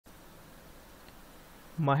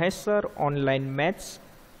Mahesh sir online maths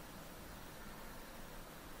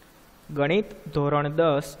ગણિત ધોરણ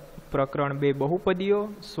 10 પ્રકરણ 2 બહુપદીઓ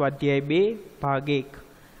સ્વાધ્યાય 2 ભાગ 1।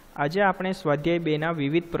 આજે આપણે સ્વાધ્યાય 2 ના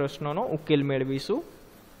વિવિધ પ્રશ્નોનો ઉકેલ મેળવીશું।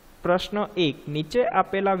 પ્રશ્ન 1, નીચે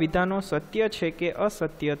આપેલા વિધાનો સત્ય છે કે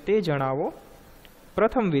અસત્ય તે જણાવો।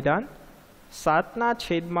 પ્રથમ વિધાન,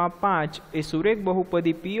 7/5 એ સુરેખ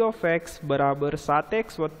બહુપદી p of x બરાબર 7x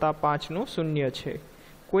 + 5 નું શૂન્ય છે।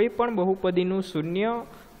 કોઈ પણ બહુપદીનું શૂન્ય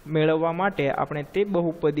મેળવવા માટે આપણે તે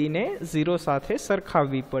બહુપદીને 0 સાથે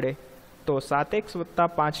સરખાવવી પડે। તો 7x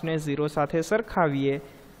 + 5 ને 0 સાથે સરખાવીએ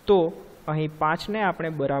તો અહીં 5 ને આપણે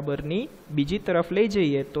બરાબરની બીજી તરફ લઈ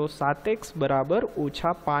જઈએ તો 7x બરાબર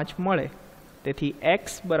 -5 મળે। તેથી x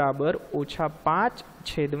બરાબર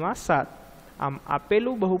 -5/7। આમ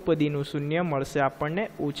આપેલું બહુપદીનું શૂન્ય મળશે આપણને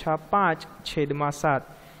 -5/7,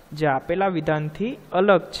 જે આપેલા વિધાનથી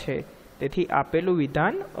અલગ છે। તેથી આપેલું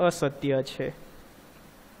વિધાન અસત્ય છે।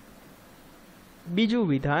 બીજું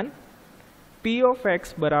વિધાન, p of x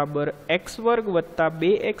બરાબર x² +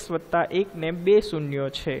 2x + 1 ને 2 શૂન્યો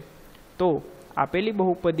છે। તો આપેલી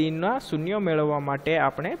બહુપદીના શૂન્ય મેળવવા માટે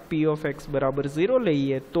આપણે p of x બરાબર 0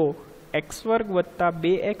 લઈએ તો x² +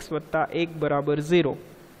 2x + 1 બરાબર 0।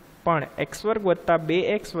 પણ x² +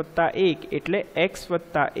 2x + 1 એટલે x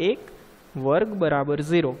 + 1 વર્ગ બરાબર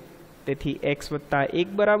 0। તેથી x + 1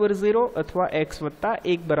 બરાબર 0 અથવા x +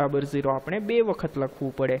 1 બરાબર 0 આપણે 2 વખત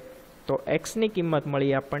લખવું પડે। તો x ની કિંમત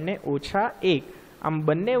મળી આપણને -1। આમ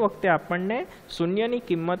બંને વખતે આપણને શૂન્યની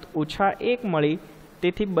કિંમત -1 મળી।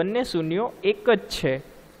 તેથી બંને શૂન્યો એક જ છે।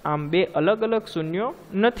 આમ બે અલગ અલગ શૂન્યો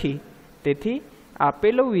નથી। તેથી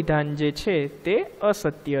આપેલું વિધાન જે છે તે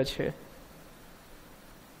અસત્ય છે।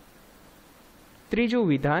 ત્રીજું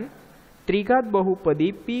વિધાન, ત્રિઘાત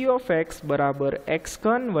બહુપદી p of x બરાબર x³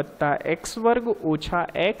 + x²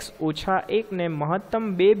 - x - 1 ને મહત્તમ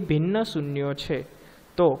 2 ભિન્ન શૂન્યો છે।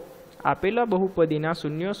 તો આપેલા બહુપદીના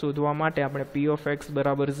શૂન્યો શોધવા માટે આપણે p of x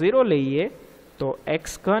બરાબર 0 લઈએ તો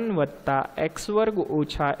x³ + x²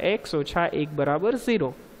 - x - 1 બરાબર 0।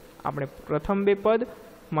 આપણે પ્રથમ બે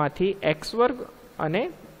પદમાંથી x² અને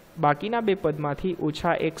બાકીના બે પદમાંથી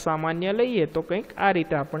 -1 સામાન્ય લઈએ તો કંઈક આ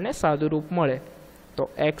રીતે આપણને સાદુરૂપ મળે। તો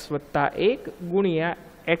x + 1 ગુણ્યા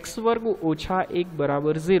x² - 1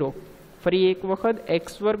 બરાબર 0। ફરી એક વખત x²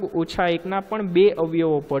 - 1 ના પણ બે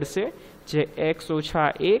અવયવો પડશે, જે x -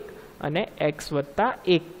 1 અને x +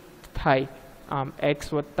 1 થાય। આમ x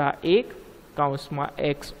 + 1 કૌંસમાં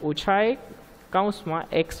x - 1 કૌંસમાં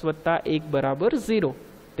x + 1 બરાબર 0।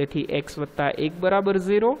 તેથી x + 1 બરાબર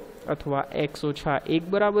 0 અથવા x - 1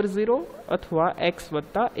 બરાબર 0 અથવા x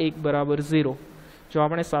 + 1 બરાબર 0। જો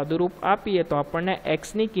આપણે સાદુરૂપ આપીએ તો આપણને x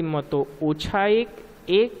ની કિંમતો -1,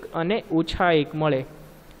 1 અને -1 મળે।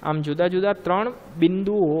 આમ જુદા જુદા 3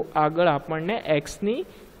 બિંદુઓ આગળ આપણને x ની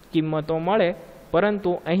કિંમતો મળે,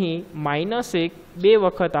 પરંતુ અહીં -1 2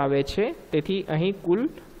 વખત આવે છે। તેથી અહીં કુલ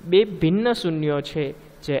 2 ભિન્ન શૂન્યો છે,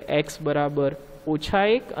 જે x બરાબર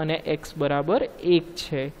 -1 અને x બરાબર 1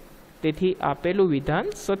 છે। તેથી આપેલું વિધાન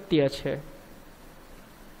સત્ય છે।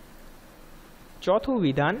 ચોથું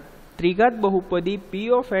વિધાન, ત્રિઘાત બહુપદી p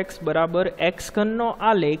of x બરાબર x³ નો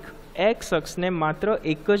આલેખ x અક્ષને માત્ર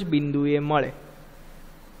એક જ બિંદુએ મળે।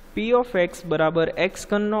 p of x બરાબર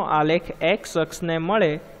x³ નો આલેખ x અક્ષને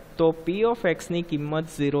મળે તો p of x ની કિંમત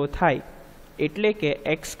 0 થાય। એટલે કે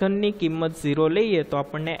x³ ની કિંમત 0 લઈએ તો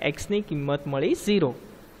આપણને x ની કિંમત મળી 0।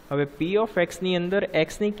 હવે p of x ની અંદર x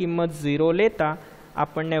ની કિંમત 0 લેતા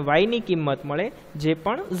આપણને y ની કિંમત મળે, જે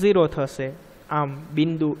પણ 0 થશે। આમ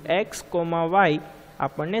બિંદુ x, y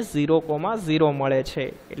આપણને 0, 0 મળે છે।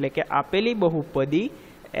 એટલે કે આપેલી બહુપદી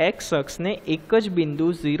x અક્ષને એક જ બિંદુ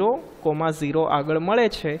 0, 0 આગળ મળે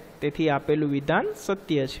છે। તેથી આપેલું વિધાન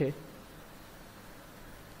સત્ય છે।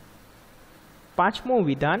 પાંચમું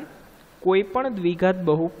વિધાન, કોઈ પણ દ્વિઘાત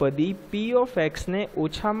બહુપદી p of x ને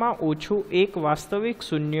ઓછામાં ઓછું એક વાસ્તવિક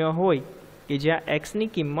શૂન્ય હોય કે જ્યાં x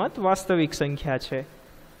ની કિંમત વાસ્તવિક સંખ્યા છે।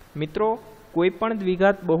 મિત્રો, કોઈ પણ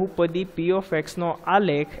દ્વિઘાત બહુપદી p of x નો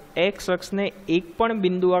આલેખ x અક્ષને એક પણ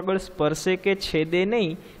બિંદુ આગળ સ્પર્શે કે છેદે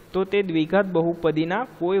નહીં તો તે દ્વિઘાત બહુપદીના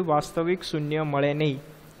કોઈ વાસ્તવિક શૂન્ય મળે નહીં।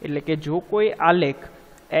 એટલે કે જો કોઈ આલેખ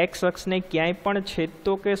x અક્ષને ક્યાંય પણ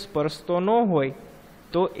છેદતો કે સ્પર્શતો ન હોય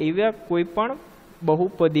તો એવા કોઈ પણ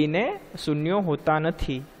બહુપદીને શૂન્યો હોતા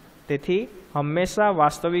નથી। તેથી હંમેશા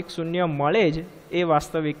વાસ્તવિક શૂન્ય મળે જ એ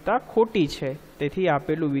વાસ્તવિકતા ખોટી છે। તેથી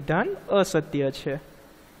આપેલું વિધાન અસત્ય છે।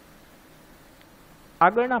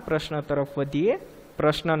 આગળના પ્રશ્ન તરફ વધીએ।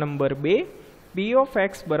 પ્રશ્ન નંબર 2, p of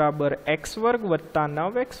x બરાબર x² +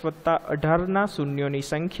 9x + 18 ના શૂન્યોની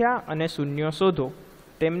સંખ્યા અને શૂન્યો શોધો,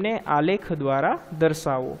 તેમને આલેખ દ્વારા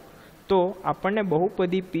દર્શાવો। તો આપણને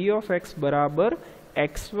બહુપદી p of x બરાબર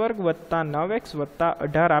x વર્ગ વત્તા 9x વત્તા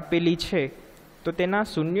 18 આપેલી છે, તો તેના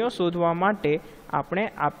શૂન્યો શોધવા માટે આપણે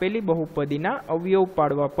આપેલી બહુપદીના અવયવ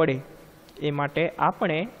પાડવા પડે. એ માટે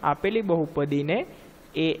આપણે આપેલી બહુપદીને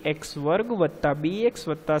ax વર્ગ વત્તા bx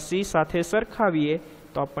વત્તા c સાથે સરખાવીએ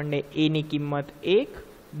તો આપણને a ની કિંમત 1,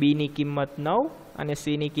 b ની કિંમત 9 અને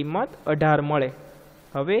c ની કિંમત 18 મળે.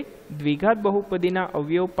 હવે દ્વિઘાત બહુપદીના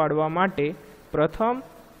અવયવ પાડવા માટે પ્રથમ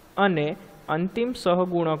અને અંતિમ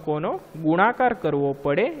સહગુણકોનો ગુણાકાર કરવો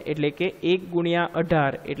પડે, એટલે કે 1 ગુણ્યા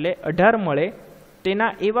 18 એટલે 18 મળે.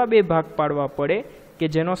 તેના એવા બે ભાગ પાડવા પડે કે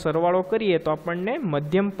જેનો સરવાળો કરીએ તો આપણને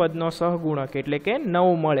મધ્યમ પદનો સહગુણક એટલે કે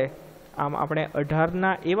 9 મળે. આમ આપણે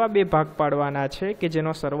 18ના એવા બે ભાગ પાડવાના છે કે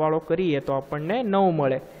જેનો સરવાળો કરીએ તો આપણને 9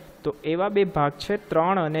 મળે. તો એવા બે ભાગ છે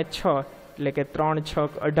 3 અને 6, એટલે કે 3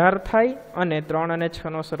 6 18 થાય અને 3 અને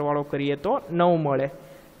 6 નો સરવાળો કરીએ તો 9 મળે.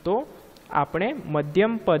 તો આપણે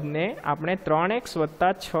મધ્યમ પદને આપણે 3x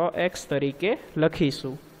વત્તા 6x તરીકે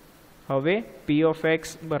લખીશું. હવે p ઓફ x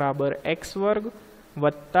બરાબર x વર્ગ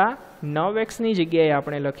વત્તા 9x ની જગ્યાએ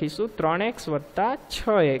આપણે લખીશું 3x વત્તા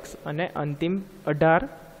 6x અને અંતિમ 18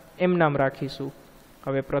 એમ નામ રાખીશું.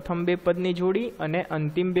 હવે પ્રથમ બે પદની જોડી અને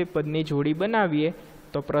અંતિમ બે પદની જોડી બનાવીએ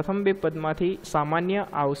તો પ્રથમ બે પદમાંથી સામાન્ય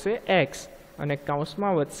આવશે x અને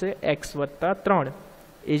કૌંસમાં વધશે x વત્તા 3.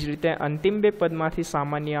 એ જ રીતે અંતિમ બે પદમાંથી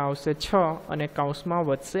સામાન્ય આવશે 6 અને કૌંસમાં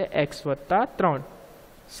વધશે x વત્તા 3.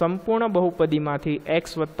 સંપૂર્ણ બહુપદીમાંથી x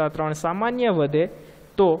વત્તા 3 સામાન્ય વધે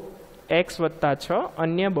તો x વત્તા 6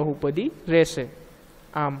 અન્ય બહુપદી રહેશે.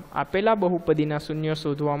 આમ આપેલા બહુપદીના શૂન્ય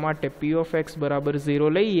શોધવા માટે p ઓફ x બરાબર 0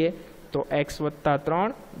 લઈએ તો x વત્તા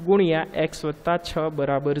 3 ગુણ્યા x વત્તા 6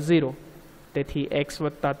 બરાબર 0. તેથી x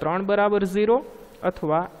વત્તા 3 બરાબર 0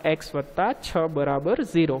 અથવા x વત્તા 6 બરાબર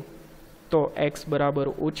 0. તો x બરાબર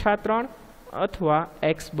 -3 અથવા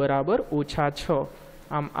x બરાબર -6.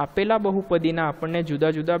 આમ આપેલા બહુપદીના આપણને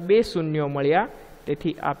જુદા જુદા બે શૂન્યો મળ્યા.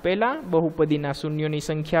 તેથી આપેલા બહુપદીના શૂન્યોની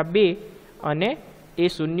સંખ્યા 2 અને એ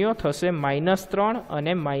શૂન્યો થશે -3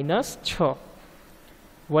 અને -6.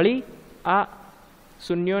 વળી આ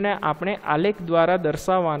શૂન્યોને આપણે આલેખ દ્વારા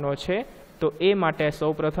દર્શાવવાનો છે, તો એ માટે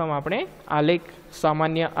સૌપ્રથમ આપણે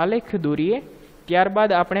સામાન્ય આલેખ દોરીએ.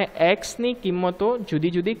 ત્યારબાદ આપણે x ની કિંમતો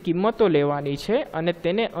જુદી જુદી કિંમતો લેવાની છે અને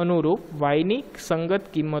તેને અનુરૂપ y ની સંગત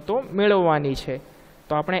કિંમતો મેળવવાની છે.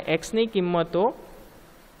 તો આપણે x ની કિંમતો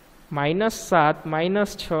 -7,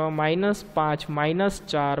 -6, -5,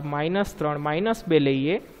 -4, -3, -2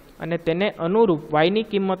 લઈએ અને તેને અનુરૂપ y ની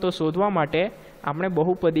કિંમતો શોધવા માટે આપણે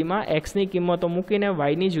બહુપદીમાં x ની કિંમતો મૂકીને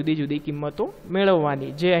y ની જુદી જુદી કિંમતો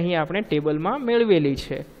મેળવવાની, જે અહીં આપણે ટેબલમાં મેળવેલી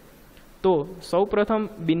છે. તો સૌપ્રથમ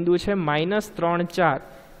બિંદુ છે -3, 4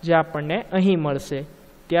 જે આપણને અહીં મળશે.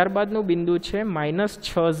 ત્યારબાદનું બિંદુ છે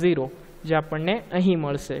 -6, 0 જે આપણને અહીં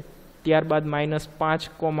મળશે. ત્યારબાદ -5,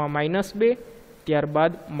 -2,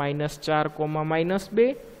 ત્યારબાદ -4,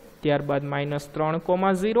 -2, ત્યારબાદ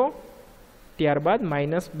 -3, 0, ત્યારબાદ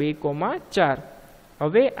 -2, 4.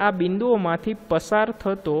 હવે આ બિંદુઓમાંથી પસાર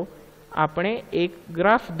થતો આપણે એક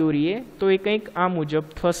ગ્રાફ દોરીએ તો એ કંઈક આ મુજબ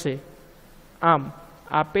થશે. આમ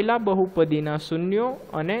આપેલા બહુપદીના શૂન્યો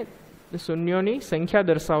અને શૂન્યોની સંખ્યા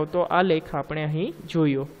દર્શાવતો આલેખ આપણે અહીં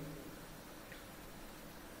જોયો.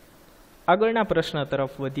 આગળના પ્રશ્ન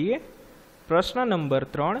તરફ વધીએ. પ્રશ્ન નંબર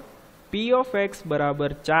 3. p ઓફ x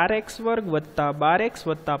બરાબર 4x વર્ગ વત્તા 12x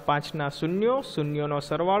વત્તા 5ના શૂન્યો, શૂન્યોનો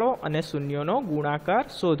સરવાળો અને શૂન્યોનો ગુણાકાર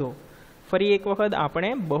શોધો. ફરી એક વખત આપણે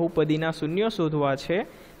બહુપદીના શૂન્યો શોધવા છે,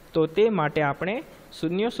 તો તે માટે આપણે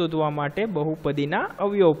શૂન્યો શોધવા માટે બહુપદીના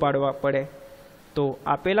અવયવ પાડવા પડે. તો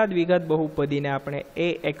આપેલા દ્વિઘાત બહુપદીને આપણે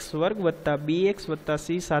ax વર્ગ વત્તા bx વત્તા c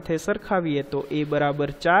સાથે સરખાવીએ તો a બરાબર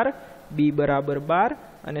 4, b બરાબર 12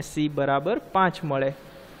 અને c બરાબર 5 મળે.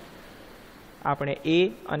 આપણે a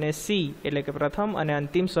અને c એટલે કે પ્રથમ અને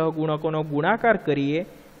અંતિમ સહગુણકોનો ગુણાકાર કરીએ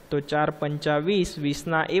તો 4 5 20,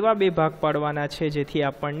 20ના એવા બે ભાગ પાડવાના છે જેથી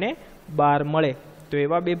આપણને 12 મળે. તો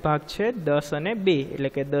એવા બે ભાગ છે 10 અને 2, એટલે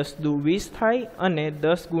કે 10 દુ 20 થાય અને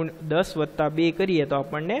 10 વત્તા 2 કરીએ તો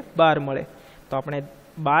આપણને 12 મળે. તો આપણે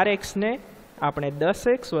 12x ને આપણે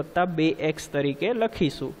 10x વત્તા 2x તરીકે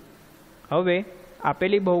લખીશું. હવે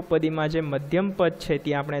આપેલી બહુપદીમાં જે મધ્યમ પદ છે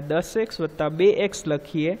ત્યાં આપણે 10x વત્તા 2x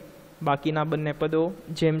લખીએ. બાકીના બંને પદો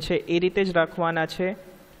જેમ છે એ રીતે જ રાખવાના છે.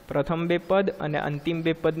 પ્રથમ બે પદ અને અંતિમ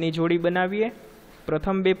બે પદની જોડી બનાવીએ.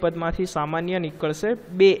 પ્રથમ બે પદમાંથી સામાન્ય નીકળશે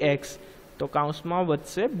 2x, તો કૌંસમાં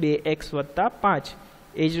વધશે 2x વત્તા 5.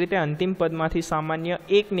 એ જ રીતે અંતિમ પદમાંથી સામાન્ય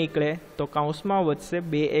 1 નીકળે તો કૌંસમાં વધશે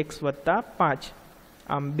 2x વત્તા 5.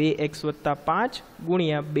 આમ 2x વત્તા 5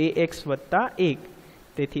 ગુણ્યા 2x વત્તા 1.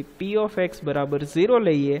 તેથી p ઓફ x બરાબર 0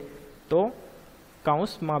 લઈએ તો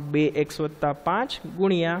કૌંસમાં 2x વત્તા 5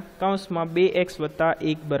 ગુણ્યા કૌંસમાં 2x વત્તા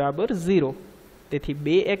 1 બરાબર 0. તેથી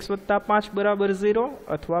 2x વત્તા 5 બરાબર 0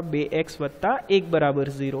 અથવા 2x વત્તા 1 બરાબર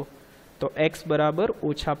 0. તો x બરાબર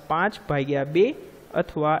 -5/2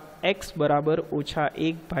 અથવા x બરાબર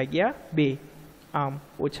 -1/2. આમ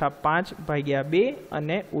 -5/2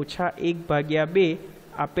 અને -1/2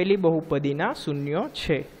 આપેલી બહુપદીના શૂન્યો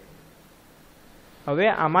છે. હવે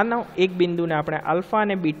આમાંનો એક બિંદુને આપણે આલ્ફા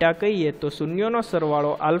અને બીટા કહીએ તો શૂન્યોનો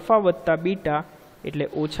સરવાળો આલ્ફા વત્તા બીટા એટલે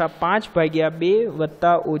 -5/2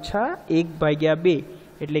 વત્તા -1/2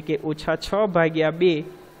 એટલે કે -6/2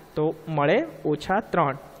 તો મળે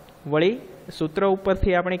 -3. વળી સૂત્ર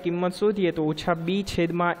ઉપરથી આપણે કિંમત શોધીએ તો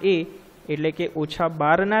 -b/a એટલે કે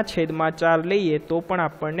 -12/4 લઈએ તો પણ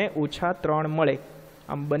આપણને -3 મળે.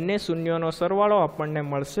 આમ બંને શૂન્યોનો સરવાળો આપણને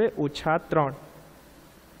મળશે -3.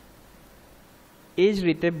 એ જ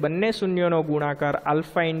રીતે બંને શૂન્યોનો ગુણાકાર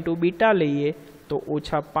આલ્ફા ઇન્ટુ બીટા લઈએ તો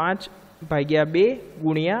 -5/2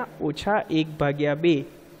 ગુણ્યા -1/2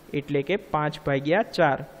 એટલે કે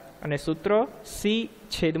 5/4. અને સૂત્ર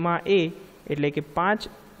c/a એટલે કે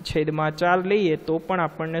 5/4 લઈએ તો પણ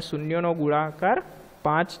આપણને શૂન્યોનો ગુણાકાર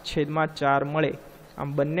 5/4 મળે. આમ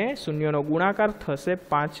બંને શૂન્યોનો ગુણાકાર થશે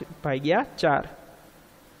 5/4.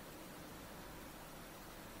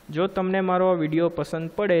 જો તમને મારો આ વિડીયો પસંદ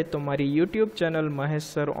પડે તો મારી YouTube channel Mahesh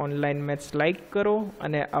sir online maths like કરો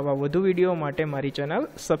અને આવા વધુ વિડીયો માટે મારી ચેનલ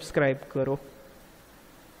સબસ્ક્રાઈબ કરો.